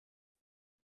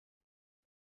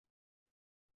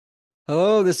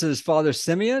Hello, this is Father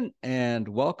Simeon, and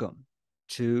welcome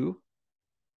to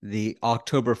the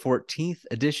October 14th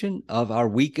edition of our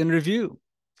Week in Review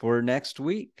for next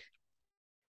week.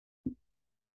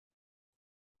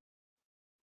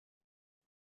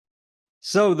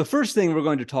 So, the first thing we're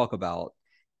going to talk about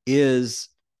is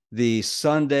the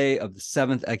Sunday of the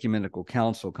Seventh Ecumenical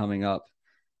Council coming up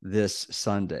this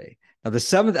Sunday. Now, the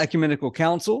Seventh Ecumenical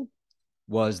Council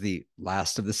was the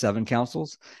last of the seven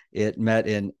councils. It met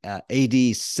in AD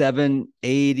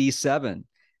 787,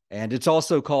 and it's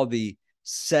also called the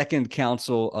Second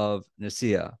Council of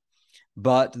Nicaea.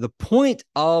 But the point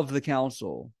of the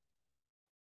council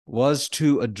was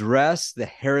to address the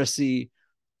heresy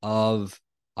of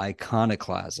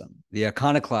iconoclasm. The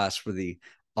iconoclasts were the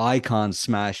icon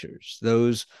smashers,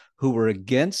 those who were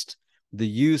against the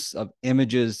use of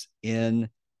images in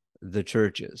the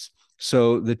churches.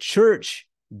 So the church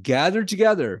gathered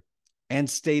together and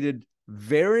stated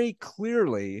very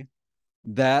clearly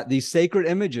that the sacred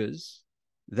images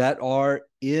that are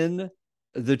in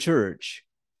the church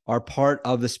are part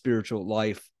of the spiritual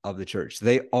life of the church.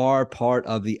 They are part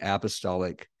of the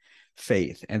apostolic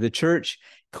faith. And the church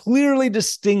clearly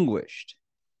distinguished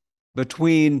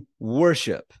between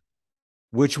worship,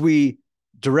 which we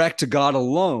direct to God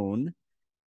alone,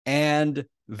 and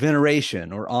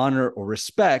veneration or honor or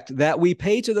respect that we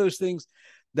pay to those things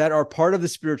that are part of the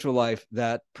spiritual life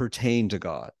that pertain to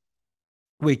God.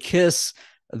 We kiss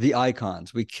the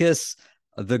icons, we kiss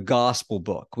the gospel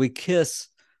book, we kiss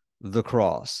the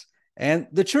cross. And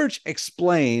the church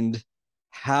explained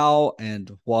how and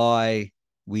why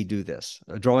we do this,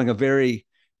 drawing a very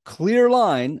clear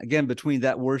line, again, between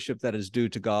that worship that is due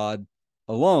to God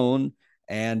alone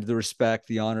and the respect,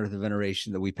 the honor, the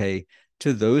veneration that we pay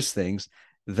to those things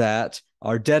that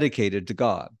are dedicated to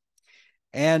God.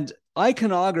 And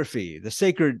iconography, the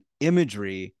sacred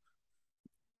imagery,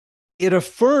 it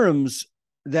affirms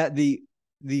that the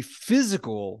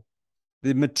physical,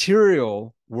 the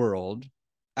material world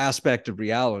aspect of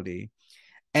reality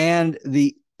and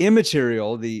the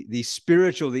immaterial, the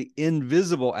spiritual, the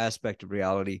invisible aspect of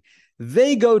reality,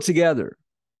 they go together.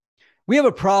 We have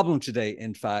a problem today,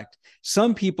 in fact.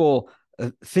 Some people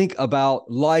think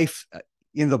about life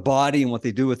in the body and what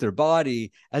they do with their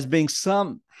body as being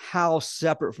somehow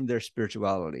separate from their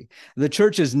spirituality. The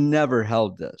church has never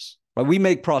held this. Right? We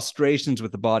make prostrations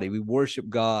with the body. We worship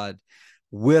God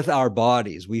with our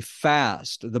bodies. We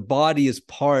fast. The body is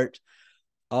part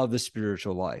of the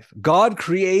spiritual life. God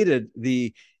created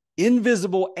the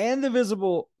invisible and the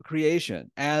visible creation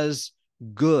as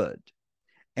good.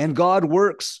 And God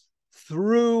works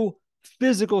through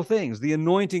physical things, the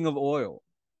anointing of oil,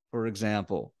 for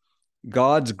example.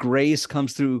 God's grace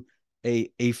comes through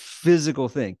a physical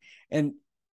thing. And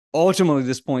ultimately,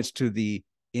 this points to the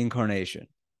incarnation,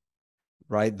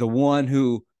 right? The one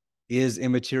who is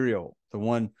immaterial, the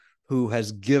one who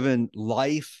has given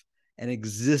life and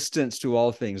existence to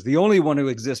all things. The only one who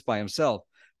exists by himself,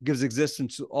 gives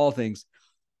existence to all things,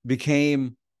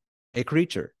 became a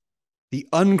creature. The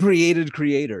uncreated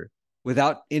creator,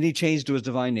 without any change to his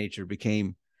divine nature,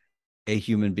 became a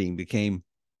human being, became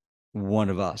one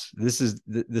of us. This is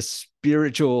the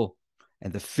spiritual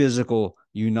and the physical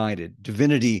united,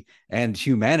 divinity and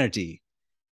humanity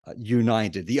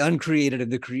united, the uncreated and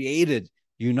the created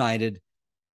united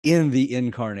in the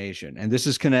incarnation. And this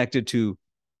is connected to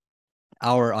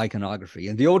our iconography.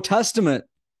 In the Old Testament,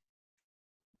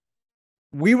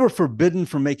 we were forbidden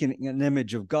from making an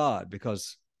image of God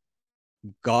because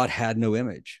God had no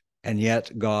image. And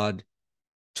yet God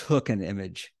took an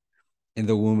image in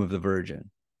the womb of the Virgin,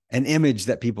 an image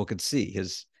that people could see,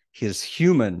 his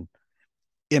human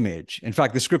image. In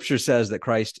fact, the scripture says that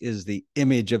Christ is the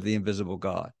image of the invisible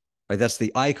God. Right? That's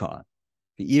the icon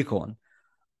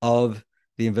of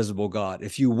the invisible God.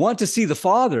 If you want to see the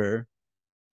Father,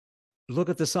 look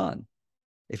at the Son.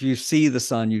 If you see the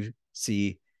Son, you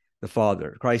see the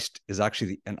Father. Christ is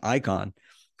actually an icon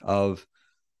of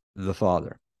the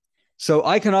Father. So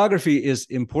iconography is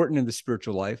important in the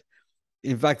spiritual life.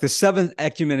 In fact, the Seventh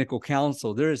Ecumenical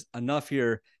Council, there is enough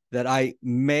here that I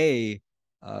may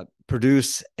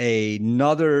produce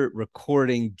another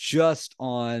recording just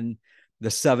on the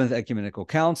Seventh Ecumenical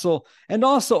Council and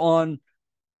also on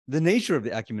the nature of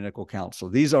the Ecumenical Council.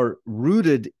 These are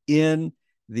rooted in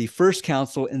the first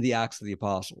council in the Acts of the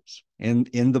Apostles,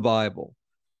 in the Bible.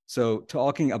 So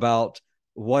talking about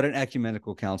what an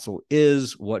ecumenical council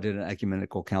is, what did an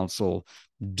ecumenical council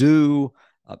do,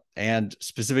 and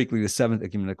specifically the Seventh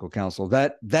Ecumenical Council,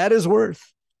 that is worth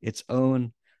its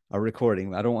own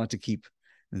recording. I don't want to keep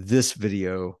this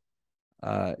video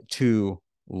too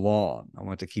long. I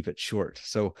want to keep it short.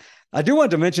 So I do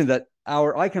want to mention that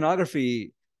our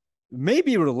iconography may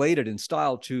be related in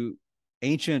style to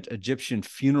ancient Egyptian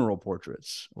funeral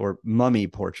portraits or mummy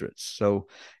portraits. So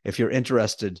if you're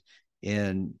interested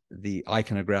in the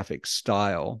iconographic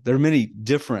style, there are many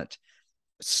different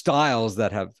styles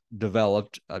that have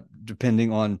developed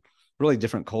depending on really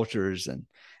different cultures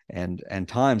and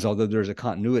times, although there's a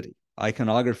continuity.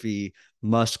 Iconography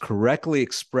must correctly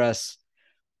express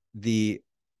the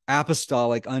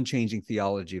apostolic, unchanging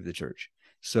theology of the church.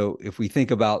 So if we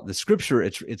think about the scripture,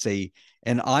 it's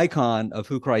an icon of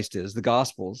who Christ is. The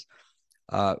Gospels,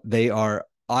 they are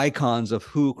icons of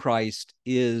who Christ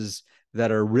is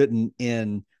that are written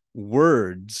in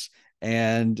words,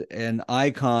 and an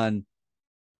icon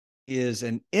is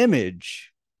an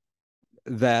image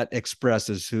that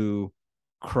expresses who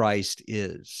Christ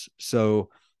is. So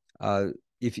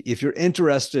if you're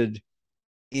interested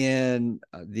in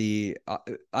the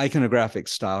iconographic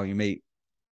style, you may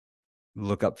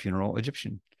look up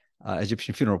Egyptian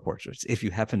funeral portraits if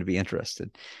you happen to be interested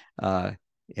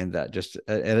in that. Just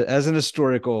as an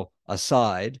historical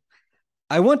aside,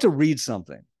 I want to read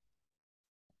something.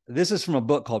 This is from a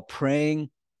book called Praying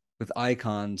with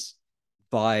Icons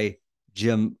by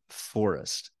Jim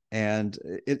Forrest. And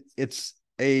it's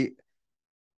a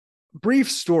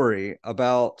brief story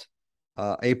about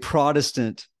a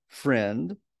Protestant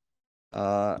friend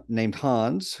named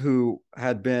Hans, who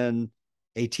had been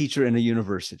a teacher in a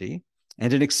university,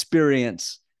 and an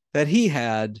experience that he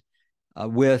had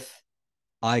with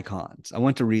icons. I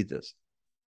want to read this.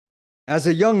 As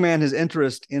a young man, his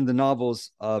interest in the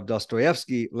novels of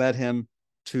Dostoevsky led him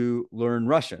to learn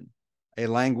Russian, a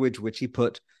language which he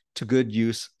put to good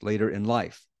use later in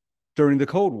life. During the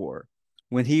Cold War,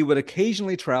 when he would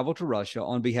occasionally travel to Russia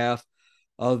on behalf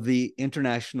of the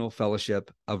International Fellowship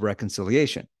of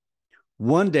Reconciliation.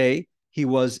 One day, he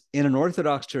was in an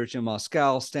Orthodox church in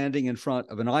Moscow, standing in front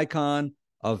of an icon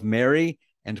of Mary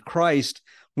and Christ,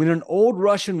 when an old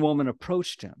Russian woman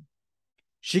approached him.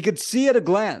 She could see at a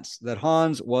glance that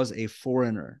Hans was a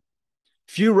foreigner.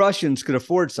 Few Russians could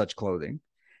afford such clothing,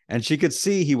 and she could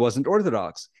see he wasn't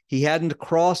Orthodox. He hadn't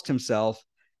crossed himself.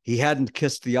 He hadn't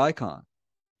kissed the icon.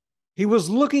 He was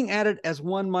looking at it as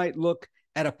one might look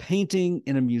at a painting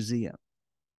in a museum.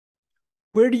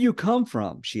 Where do you come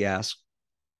from? She asked.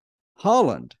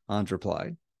 Holland, Hans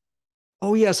replied.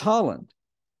 Oh, yes, Holland.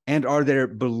 And are there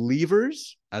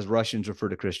believers, as Russians refer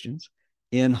to Christians,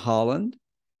 in Holland?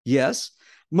 Yes,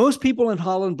 most people in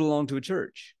Holland belong to a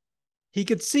church. He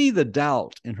could see the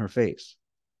doubt in her face.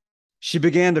 She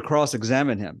began to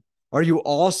cross-examine him. Are you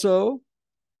also?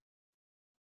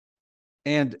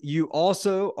 And you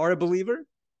also are a believer?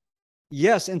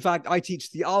 Yes, in fact, I teach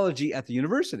theology at the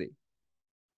university.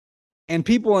 And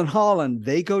people in Holland,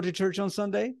 they go to church on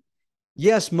Sunday?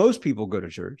 Yes, most people go to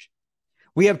church.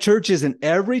 We have churches in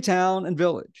every town and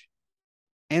village.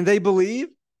 And they believe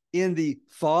in the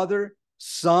Father,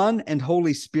 Son, and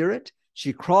Holy Spirit.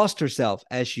 She crossed herself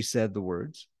as she said the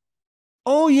words.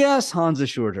 Oh, yes, Hans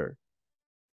assured her.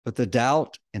 But the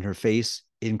doubt in her face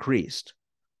increased.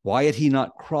 Why had he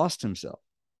not crossed himself?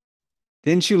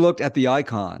 Then she looked at the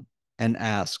icon and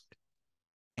asked,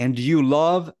 and do you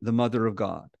love the Mother of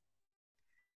God?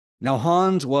 Now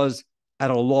Hans was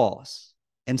at a loss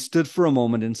and stood for a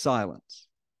moment in silence.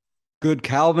 Good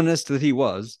Calvinist that he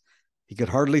was, he could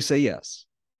hardly say yes.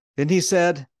 Then he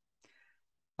said,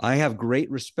 I have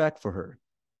great respect for her.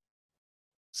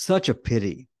 Such a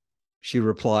pity, she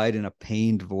replied in a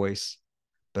pained voice,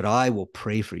 but I will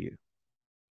pray for you.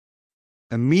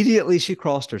 Immediately she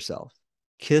crossed herself,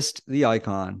 kissed the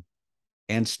icon,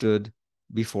 and stood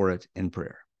before it in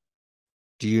prayer.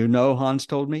 Do you know, Hans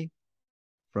told me,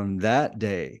 from that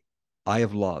day, I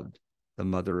have loved the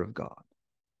Mother of God.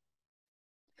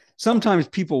 Sometimes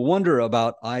people wonder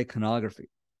about iconography.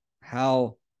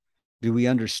 How do we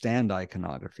understand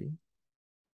iconography?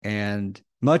 And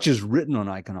much is written on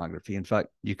iconography. In fact,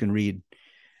 you can read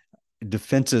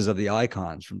defenses of the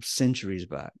icons from centuries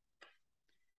back.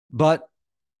 But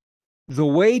the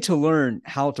way to learn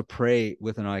how to pray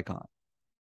with an icon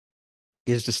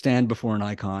is to stand before an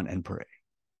icon and pray.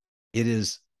 It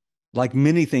is like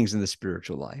many things in the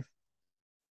spiritual life.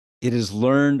 It is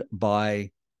learned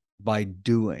by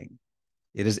doing.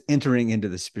 It is entering into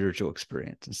the spiritual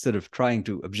experience instead of trying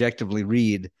to objectively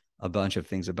read a bunch of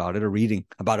things about it or reading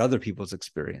about other people's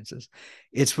experiences.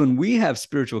 It's when we have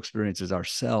spiritual experiences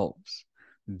ourselves,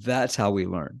 that's how we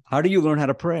learn. How do you learn how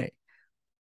to pray?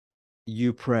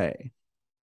 You pray.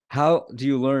 How do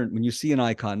you learn when you see an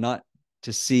icon, not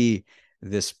to see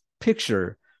this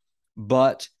picture,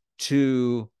 but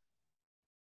to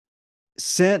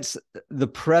sense the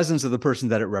presence of the person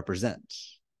that it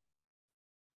represents.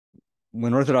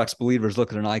 When Orthodox believers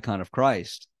look at an icon of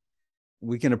Christ,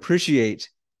 we can appreciate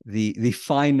the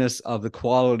fineness of the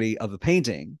quality of the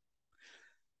painting.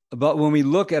 But when we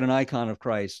look at an icon of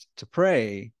Christ to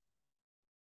pray,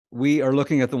 we are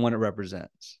looking at the one it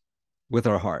represents with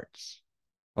our hearts.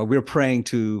 We're praying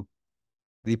to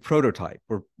the prototype.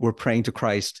 We're praying to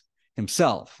Christ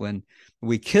himself. When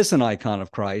we kiss an icon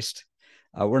of Christ,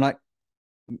 we're not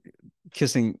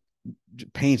kissing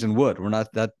paint and wood. We're not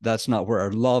that's not where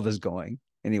our love is going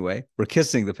anyway. We're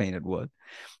kissing the painted wood,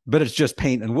 but it's just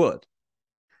paint and wood.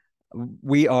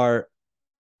 We are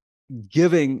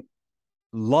giving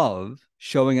love,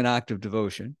 showing an act of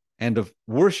devotion and of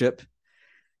worship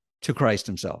to Christ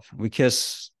himself. We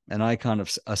kiss an icon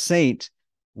of a saint,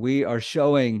 we are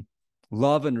showing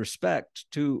love and respect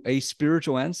to a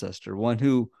spiritual ancestor, one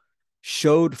who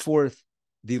showed forth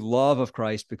the love of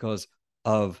Christ because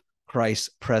of Christ's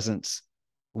presence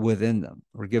within them.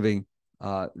 We're giving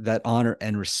that honor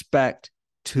and respect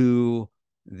to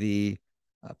the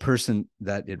person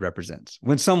that it represents.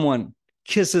 When someone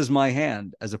kisses my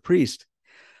hand as a priest,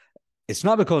 it's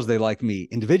not because they like me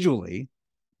individually,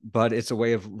 but it's a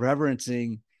way of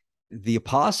reverencing the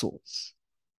apostles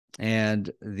and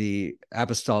the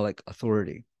apostolic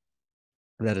authority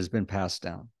that has been passed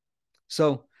down.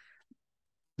 So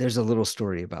there's a little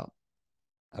story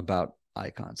about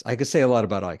icons. I could say a lot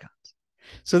about icons.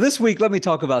 So this week, let me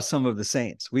talk about some of the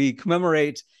saints. We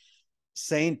commemorate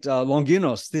Saint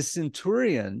Longinus, this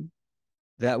centurion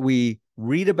that we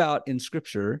read about in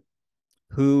Scripture,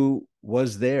 who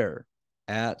was there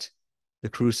at the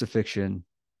crucifixion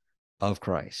of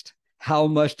Christ. How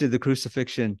much did the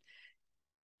crucifixion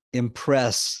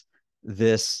impress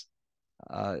this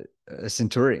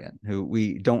centurion, who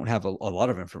we don't have a lot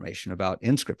of information about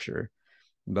in Scripture,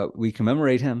 but we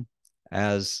commemorate him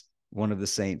as one of the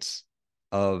saints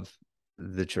of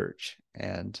the church.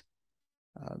 And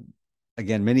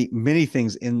again, many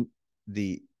things in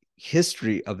the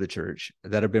history of the church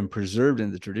that have been preserved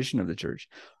in the tradition of the church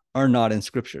are not in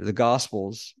Scripture. The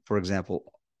Gospels, for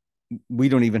example, we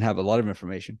don't even have a lot of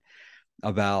information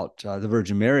about the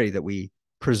Virgin Mary that we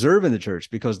preserve in the church,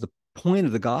 because the point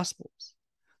of the Gospels,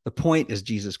 the point is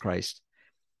Jesus Christ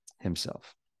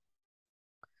himself.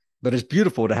 But it's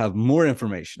beautiful to have more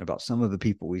information about some of the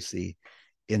people we see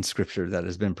in Scripture that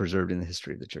has been preserved in the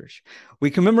history of the church.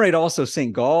 We commemorate also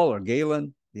St. Gall, or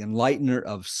Galen, the Enlightener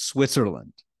of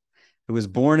Switzerland, who was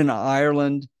born in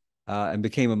Ireland and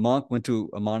became a monk, went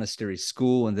to a monastery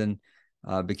school, and then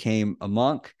became a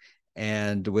monk.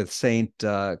 And with St.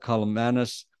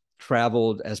 Columbanus,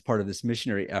 traveled as part of this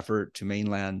missionary effort to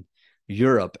mainland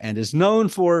Europe, and is known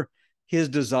for his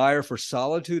desire for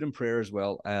solitude and prayer as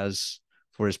well as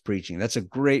for his preaching. That's a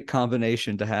great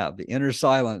combination to have, the inner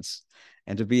silence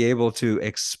and to be able to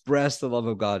express the love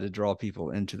of God to draw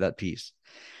people into that peace.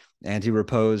 And he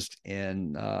reposed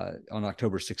on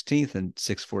October 16th in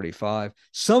 645.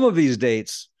 Some of these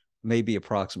dates may be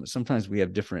approximate. Sometimes we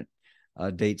have different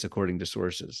dates according to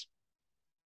sources.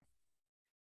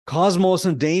 Cosmos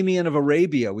and Damian of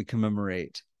Arabia we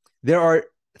commemorate. There are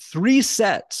 3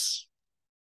 sets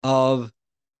of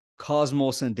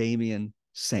Cosmos and Damian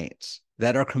saints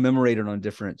that are commemorated on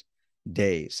different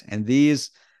days. And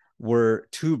these were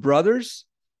 2 brothers.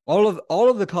 All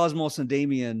of the Cosmos and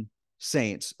Damian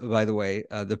saints, by the way,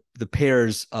 the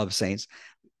pairs of saints,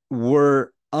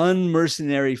 were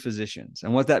unmercenary physicians.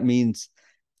 And what that means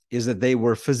is that they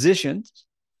were physicians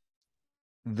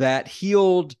that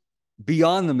healed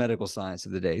beyond the medical science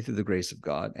of the day through the grace of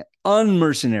God.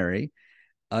 Unmercenary,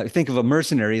 think of a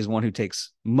mercenary as one who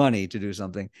takes money to do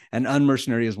something. An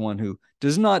unmercenary is one who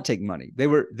does not take money. They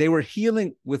were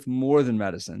healing with more than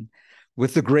medicine,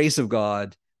 with the grace of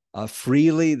God.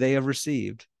 Freely they have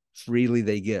received, freely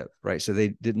they give. Right, so they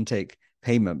didn't take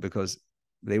payment because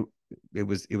it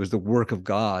was the work of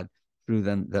God through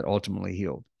them that ultimately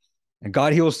healed. And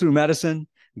God heals through medicine.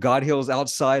 God heals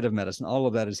outside of medicine. All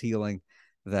of that is healing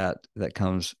that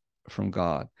comes from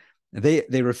God. And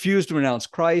they refused to renounce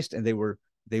Christ, and they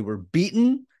were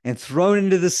beaten and thrown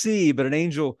into the sea, but an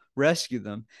angel rescued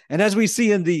them. And as we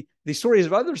see in the stories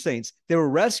of other saints, they were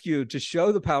rescued to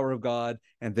show the power of God,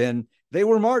 and then they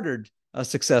were martyred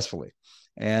successfully.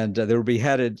 And they were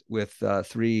beheaded with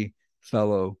 3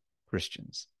 fellow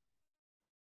Christians.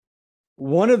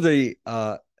 One of the,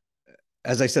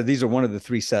 as I said, these are one of the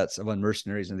 3 sets of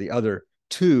unmercenaries, and the other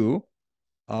 2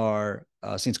 are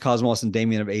Saints Cosmos and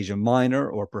Damian of Asia Minor,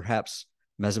 or perhaps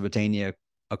Mesopotamia,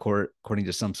 according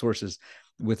to some sources,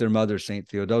 with their mother, Saint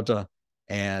Theodota,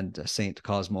 and Saint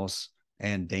Cosmos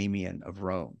and Damian of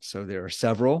Rome. So there are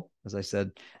several as I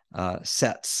said,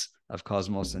 sets of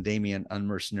Cosmos and Damian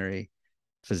unmercenary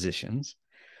physicians.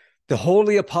 The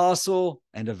holy apostle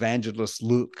and evangelist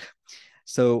Luke.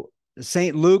 So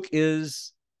St. Luke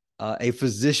is a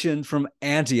physician from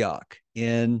Antioch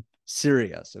in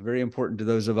Syria. So very important to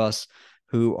those of us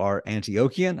who are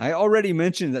Antiochian. I already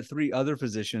mentioned that 3 other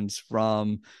physicians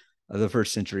from the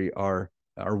first century are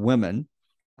women.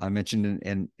 I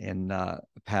mentioned in a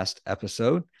past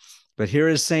episode. But here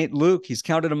is St. Luke. He's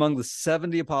counted among the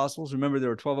 70 apostles. Remember, there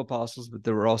were 12 apostles, but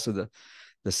there were also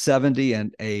the 70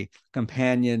 and a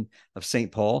companion of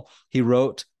St. Paul. He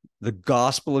wrote the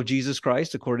Gospel of Jesus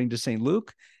Christ, according to St.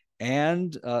 Luke,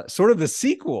 and sort of the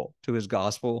sequel to his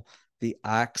Gospel, the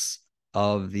Acts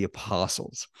of the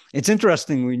Apostles. It's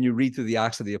interesting when you read through the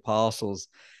Acts of the Apostles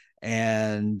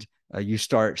and you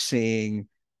start seeing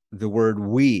the word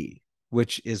we,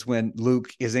 which is when Luke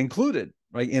is included,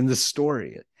 right, in the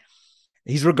story.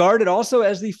 He's regarded also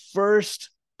as the first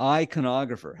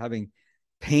iconographer, having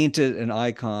painted an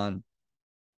icon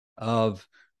of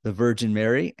the Virgin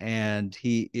Mary, and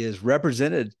he is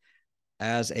represented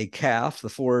as a calf. The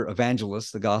 4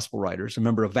 evangelists, the gospel writers.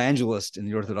 Remember, evangelist in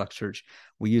the Orthodox Church,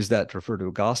 we use that to refer to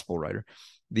a gospel writer.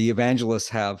 The evangelists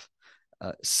have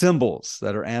symbols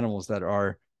that are animals that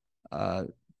are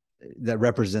that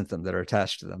represent them, that are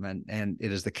attached to them, and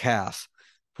it is the calf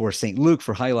for St. Luke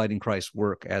for highlighting Christ's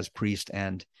work as priest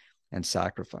and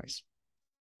sacrifice.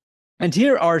 And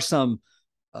here are some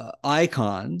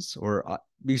icons, or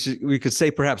we could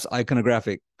say perhaps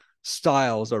iconographic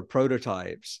styles or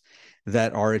prototypes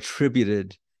that are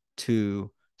attributed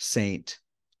to St.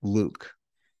 Luke,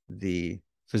 the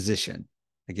physician,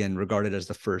 again, regarded as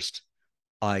the first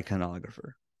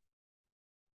iconographer.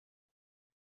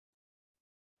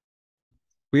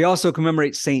 We also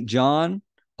commemorate St. John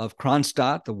of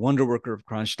Kronstadt, the wonder worker of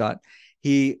Kronstadt.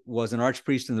 He was an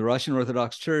archpriest in the Russian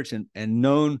Orthodox Church and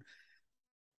known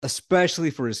especially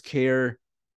for his care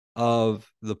of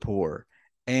the poor.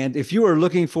 And if you are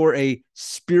looking for a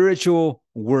spiritual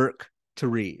work to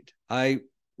read, I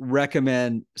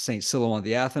recommend St. Silouan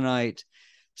the Athonite,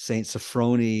 St.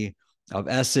 Sophrony of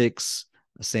Essex,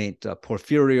 St.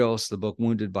 Porphyrios, the book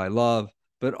Wounded by Love,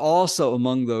 but also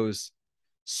among those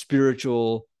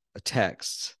spiritual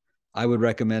texts, I would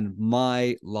recommend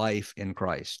My Life in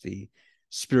Christ, the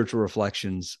spiritual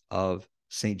reflections of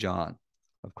St. John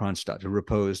of Kronstadt, who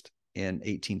reposed in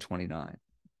 1829.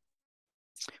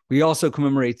 We also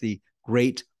commemorate the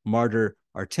great martyr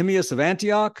Artemius of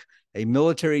Antioch, a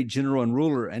military general and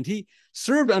ruler, and he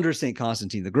served under St.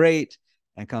 Constantine the Great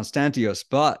and Constantius,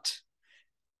 but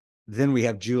then we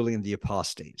have Julian the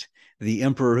Apostate, the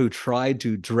emperor who tried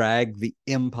to drag the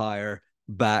empire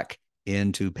back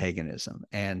into paganism.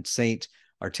 And St.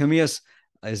 Artemius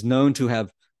is known to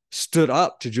have stood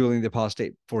up to Julian the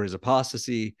Apostate for his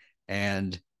apostasy,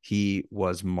 and he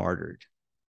was martyred.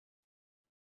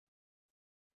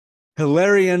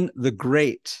 Hilarion the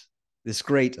Great, this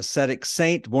great ascetic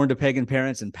saint, born to pagan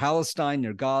parents in Palestine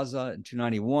near Gaza in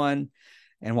 291.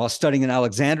 And while studying in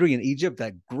Alexandria in Egypt,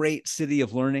 that great city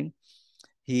of learning,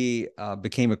 he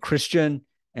became a Christian,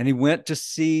 and he went to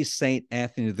see St.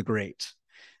 Anthony the Great,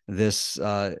 this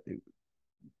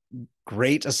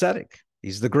great ascetic.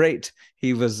 He's the great.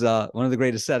 He was one of the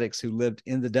great ascetics who lived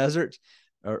in the desert.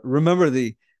 Remember,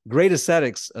 the great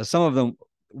ascetics, some of them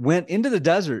went into the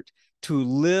desert to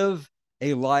live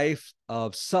a life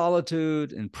of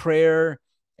solitude and prayer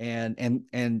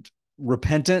and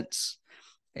repentance,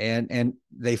 and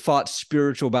they fought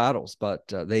spiritual battles, but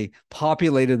they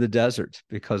populated the desert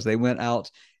because they went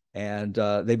out and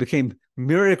they became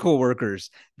miracle workers.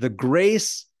 The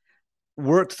grace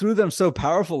worked through them so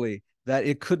powerfully that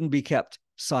it couldn't be kept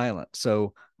silent.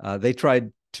 So they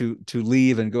tried to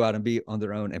leave and go out and be on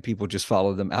their own, and people just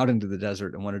followed them out into the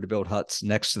desert and wanted to build huts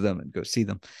next to them and go see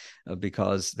them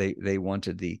because they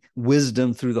wanted the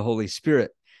wisdom through the Holy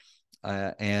Spirit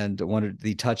and wanted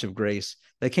the touch of grace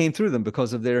that came through them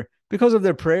because of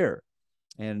their prayer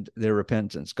and their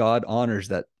repentance. God honors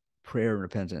that prayer and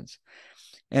repentance.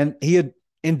 And he had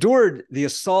endured the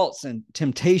assaults and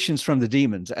temptations from the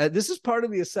demons. This is part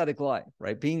of the ascetic life,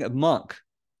 right? Being a monk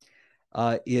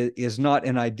is not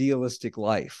an idealistic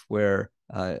life where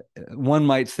one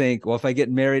might think, well, if I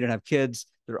get married and have kids,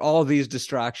 there are all these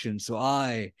distractions, so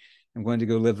I am going to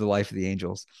go live the life of the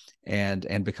angels and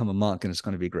become a monk, and it's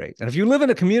going to be great. And if you live in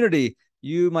a community,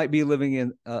 you might be living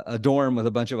in a dorm with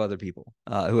a bunch of other people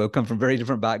who have come from very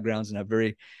different backgrounds and have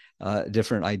very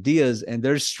different ideas, and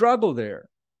there's struggle there.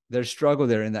 There's struggle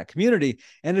there in that community.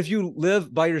 And if you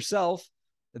live by yourself,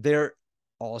 there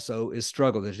also is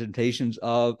struggle. There's temptations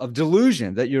of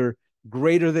delusion that you're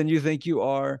greater than you think you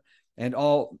are, and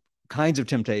all kinds of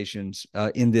temptations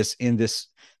in this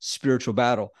spiritual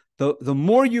battle. The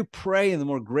more you pray and the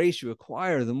more grace you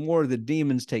acquire, the more the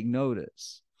demons take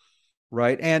notice,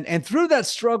 right? And through that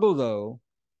struggle, though,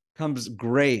 comes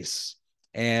grace.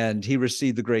 And he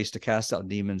received the grace to cast out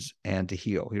demons and to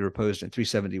heal. He reposed in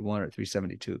 371 or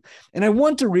 372. And I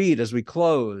want to read, as we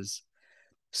close,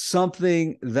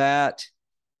 something that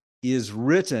is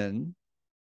written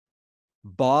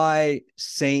by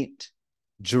Saint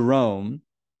Jerome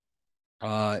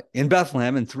in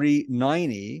Bethlehem in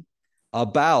 390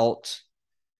 about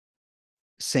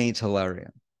Saint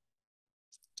Hilarion.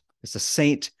 It's a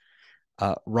saint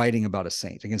writing about a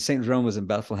saint. Again, Saint Jerome was in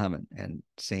Bethlehem, and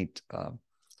Saint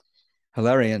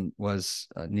Hilarion was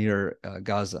near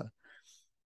Gaza.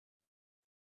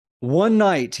 One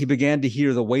night he began to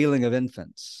hear the wailing of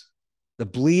infants, the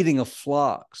bleating of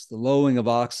flocks, the lowing of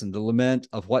oxen, the lament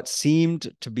of what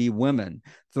seemed to be women,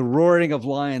 the roaring of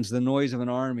lions, the noise of an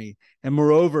army, and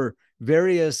moreover,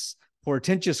 various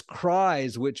portentous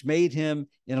cries which made him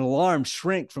in alarm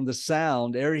shrink from the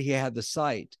sound ere he had the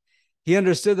sight. He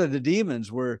understood that the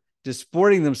demons were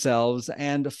disporting themselves,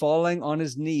 and falling on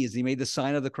his knees, he made the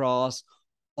sign of the cross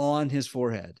on his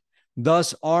forehead.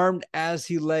 Thus, armed as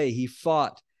he lay, he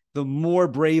fought the more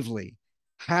bravely,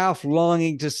 half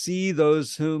longing to see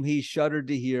those whom he shuddered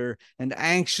to hear, and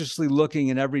anxiously looking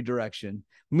in every direction.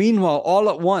 Meanwhile, all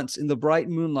at once, in the bright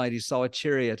moonlight, he saw a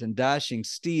chariot and dashing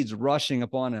steeds rushing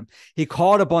upon him. He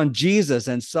called upon Jesus,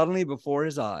 and suddenly before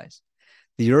his eyes,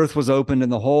 the earth was opened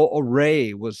and the whole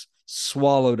array was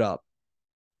swallowed up.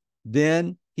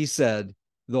 Then he said,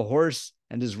 the horse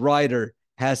and his rider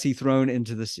has he thrown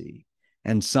into the sea.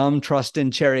 And some trust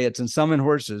in chariots and some in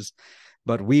horses,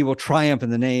 but we will triumph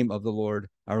in the name of the Lord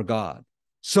our God.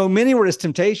 So many were his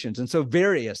temptations, and so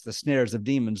various the snares of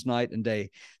demons night and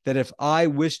day, that if I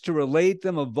wished to relate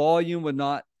them, a volume would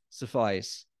not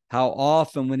suffice. How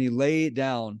often, when he lay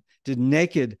down, did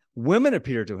naked women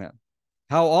appear to him?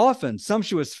 How often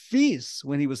sumptuous feasts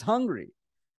when he was hungry?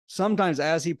 Sometimes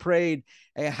as he prayed,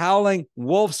 a howling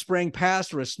wolf sprang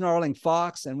past, or a snarling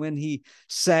fox, and when he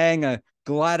sang, a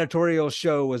gladiatorial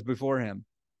show was before him.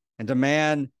 And a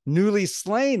man newly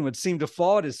slain would seem to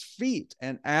fall at his feet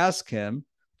and ask him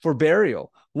for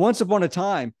burial. Once upon a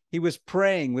time, he was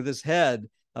praying with his head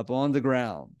upon the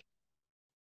ground.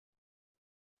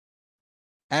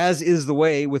 As is the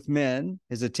way with men,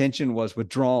 his attention was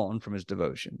withdrawn from his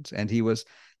devotions, and he was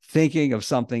thinking of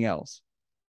something else.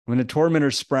 When a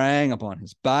tormentor sprang upon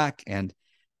his back and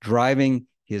driving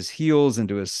his heels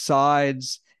into his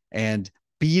sides and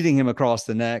beating him across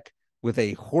the neck with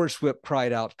a horsewhip,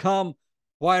 cried out, "Come,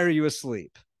 why are you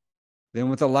asleep?" Then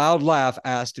with a loud laugh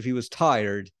asked if he was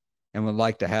tired and would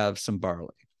like to have some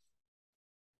barley.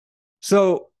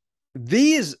 So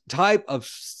these type of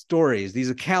stories, these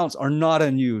accounts, are not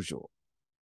unusual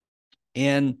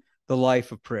in the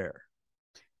life of prayer.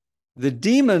 The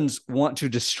demons want to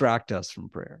distract us from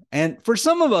prayer. And for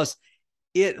some of us,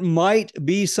 it might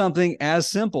be something as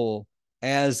simple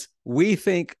as we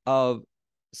think of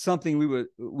something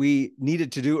we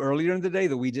needed to do earlier in the day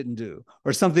that we didn't do,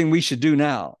 or something we should do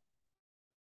now,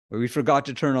 or we forgot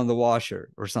to turn on the washer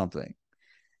or something.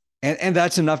 And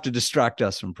that's enough to distract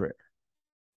us from prayer.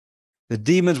 The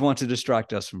demons want to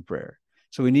distract us from prayer.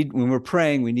 So when we're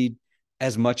praying, we need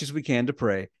as much as we can to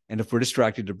pray. And if we're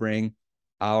distracted, to bring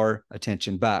our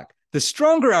attention back. The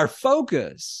stronger our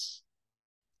focus,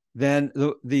 then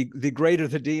the greater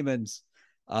the demons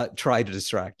try to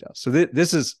distract us. So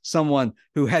this is someone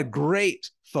who had great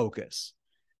focus,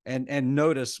 and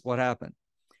notice what happened.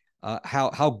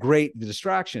 How great the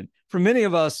distraction. For many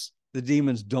of us, the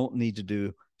demons don't need to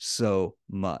do so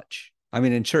much. I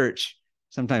mean, in church,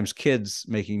 sometimes kids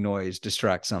making noise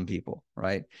distract some people,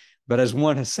 right? But as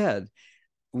one has said,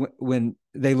 when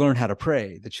they learn how to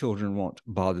pray, the children won't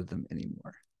bother them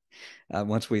anymore.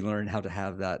 Once we learn how to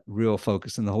have that real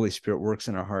focus, and the Holy Spirit works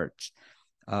in our hearts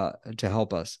to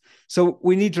help us. So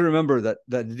we need to remember that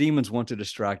the demons want to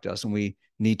distract us, and we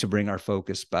need to bring our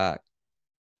focus back.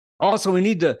 Also, we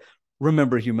need to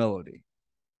remember humility,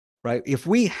 right? If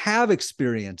we have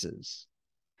experiences,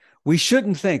 we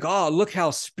shouldn't think, oh, look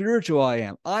how spiritual I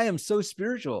am. I am so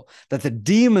spiritual that the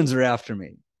demons are after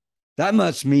me. That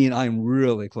must mean I'm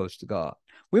really close to God.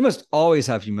 We must always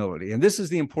have humility. And this is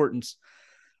the importance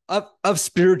of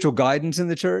spiritual guidance in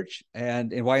the church,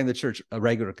 and why in the church a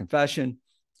regular confession,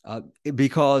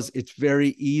 because it's very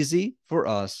easy for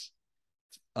us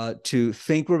to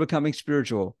think we're becoming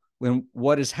spiritual when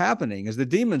what is happening is the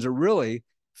demons are really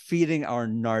feeding our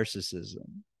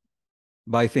narcissism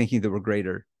by thinking that we're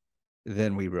greater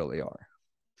than we really are.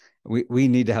 We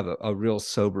need to have a real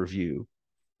sober view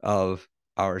of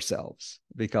ourselves,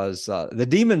 because the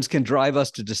demons can drive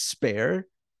us to despair.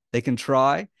 They can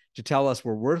try to tell us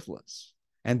we're worthless.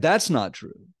 And that's not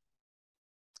true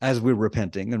as we're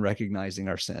repenting and recognizing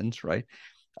our sins, right?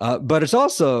 But it's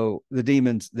also the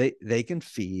demons, they can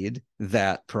feed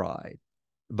that pride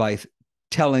by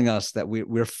telling us that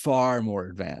we're far more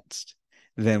advanced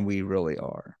than we really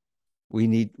are. We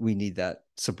need that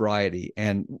sobriety.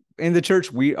 And in the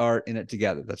church, we are in it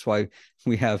together. That's why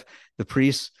we have the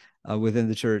priests within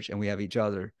the church, and we have each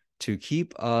other to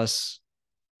keep us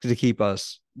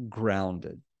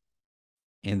grounded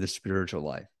in the spiritual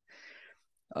life.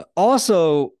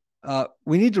 Also,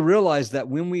 we need to realize that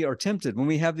when we are tempted, when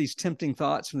we have these tempting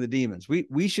thoughts from the demons,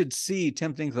 we should see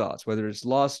tempting thoughts, whether it's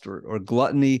lust or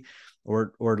gluttony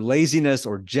or laziness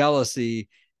or jealousy,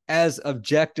 as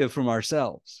objective from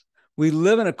ourselves. We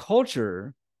live in a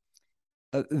culture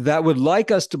that would like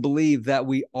us to believe that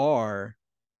we are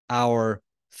our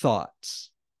thoughts,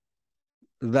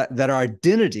 that our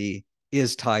identity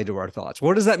is tied to our thoughts.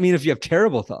 What does that mean if you have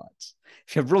terrible thoughts?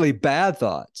 If you have really bad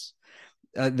thoughts,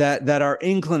 that our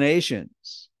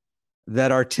inclinations,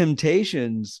 that our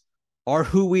temptations are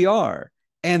who we are.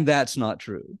 And that's not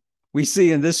true. We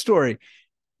see in this story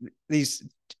these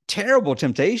terrible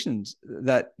temptations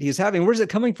that he's having. Where's it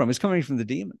coming from? It's coming from the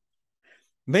demon.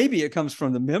 Maybe it comes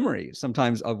from the memory.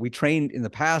 Sometimes we trained in the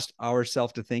past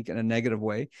ourselves to think in a negative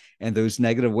way, and those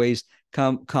negative ways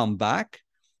come back.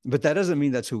 But that doesn't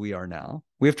mean that's who we are now.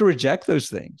 We have to reject those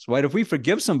things, right? If we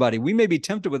forgive somebody, we may be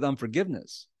tempted with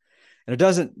unforgiveness. And it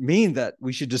doesn't mean that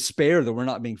we should despair that we're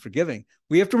not being forgiving.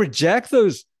 We have to reject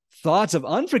those thoughts of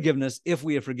unforgiveness if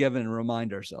we have forgiven, and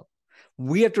remind ourselves.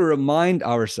 We have to remind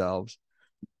ourselves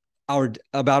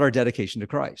about our dedication to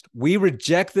Christ. We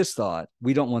reject this thought.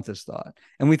 We don't want this thought.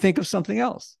 And we think of something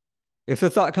else. If the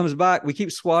thought comes back, we keep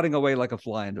swatting away like a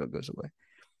fly until it goes away,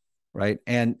 right?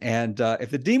 And if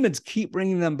the demons keep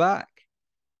bringing them back,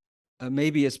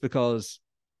 maybe it's because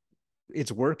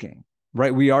it's working,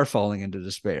 right? We are falling into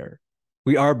despair.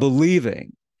 We are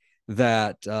believing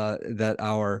that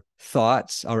our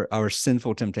thoughts, our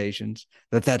sinful temptations,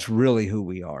 that's really who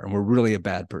we are, and we're really a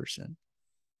bad person,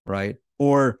 right?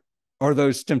 Or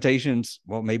those temptations,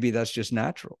 well, maybe that's just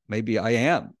natural. Maybe I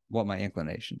am what my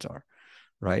inclinations are,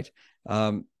 right?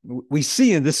 We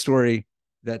see in this story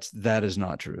that is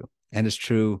not true, and it's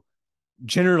true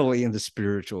generally in the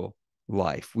spiritual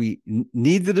life. We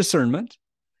need the discernment,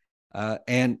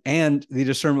 and the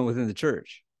discernment within the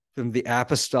church from the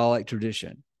apostolic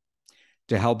tradition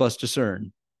to help us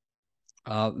discern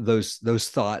those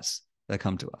thoughts that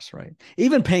come to us, right?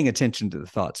 Even paying attention to the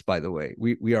thoughts, by the way,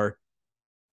 we are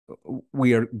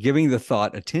giving the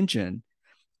thought attention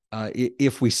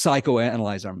if we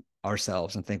psychoanalyze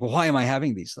ourselves and think, well, why am I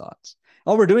having these thoughts?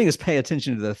 All we're doing is pay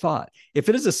attention to the thought. If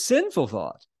it is a sinful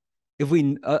thought,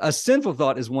 a sinful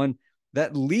thought is one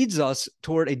that leads us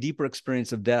toward a deeper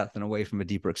experience of death and away from a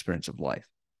deeper experience of life,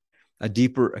 a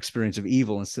deeper experience of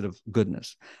evil instead of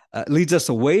goodness. Leads us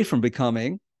away from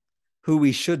becoming who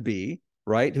we should be,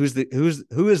 right? Who is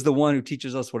the one who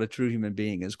teaches us what a true human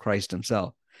being is? Christ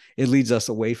himself. It leads us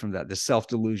away from that, this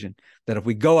self-delusion that if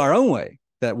we go our own way,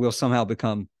 that we'll somehow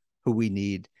become who we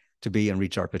need to be and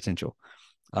reach our potential.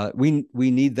 We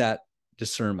need that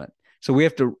discernment. So we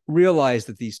have to realize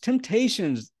that these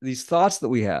temptations, these thoughts that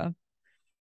we have,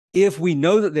 if we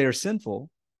know that they are sinful,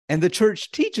 and the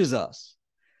church teaches us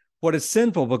what is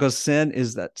sinful, because sin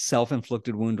is that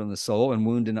self-inflicted wound on the soul, and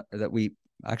wound that we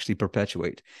actually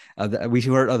perpetuate. That we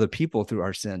hurt other people through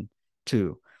our sin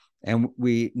too. And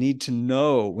we need to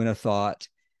know when a thought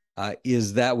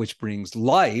is that which brings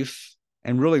life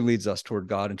and really leads us toward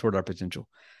God and toward our potential.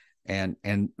 And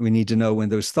we need to know when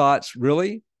those thoughts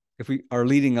really, if we are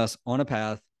leading us on a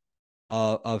path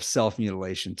of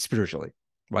self-mutilation spiritually,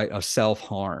 right? Of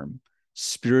self-harm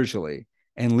spiritually,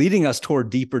 and leading us toward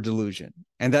deeper delusion.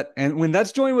 And when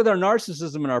that's joined with our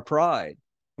narcissism and our pride,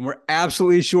 and we're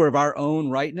absolutely sure of our own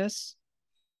rightness,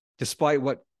 despite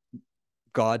what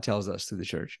God tells us through the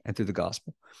church and through the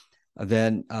gospel,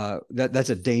 then that's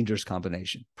a dangerous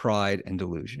combination, pride and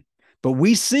delusion. But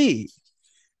we see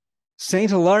Saint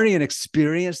Hilarion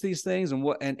experienced these things,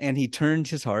 and he turned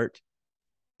his heart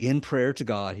in prayer to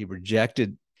God. He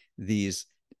rejected these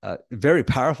very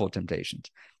powerful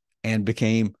temptations and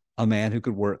became a man who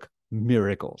could work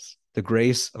miracles, the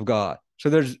grace of God. So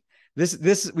there's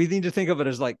this we need to think of it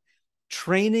as like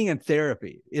training and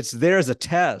therapy. It's there as a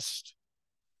test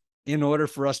in order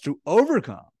for us to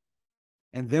overcome,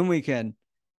 and then we can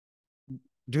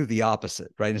do the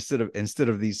opposite, right? Instead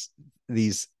of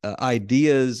these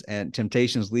ideas and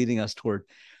temptations leading us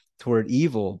toward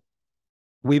evil,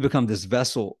 we become this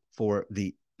vessel for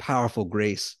the powerful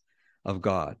grace of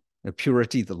God, the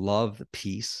purity, the love, the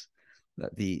peace,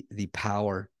 the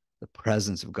power, the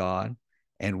presence of God.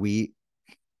 And we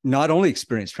not only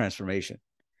experience transformation,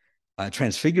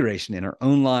 transfiguration in our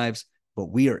own lives, but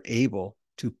we are able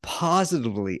to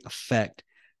positively affect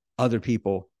other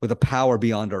people with a power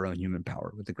beyond our own human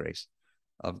power, with the grace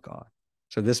of God.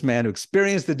 So this man who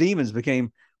experienced the demons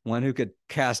became one who could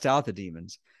cast out the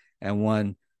demons, and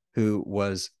one who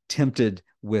was tempted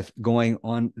with going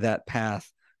on that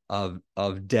path of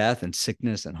death and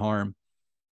sickness and harm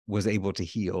was able to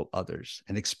heal others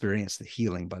and experience the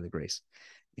healing by the grace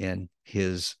in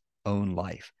his own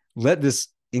life. Let this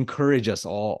encourage us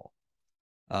all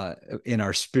in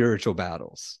our spiritual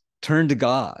battles. Turn to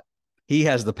God. He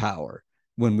has the power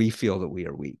when we feel that we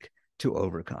are weak to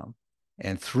overcome.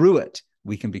 And through it,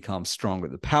 we can become stronger.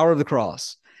 The power of the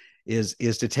cross is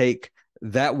to take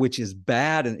that which is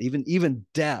bad and even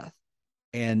death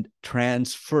and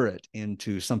transfer it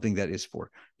into something that is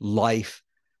for life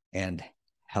and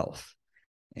health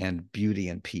and beauty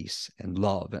and peace and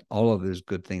love and all of those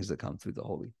good things that come through the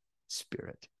Holy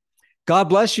Spirit. God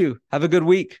bless you. Have a good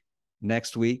week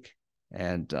next week.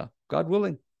 And God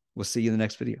willing, we'll see you in the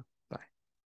next video.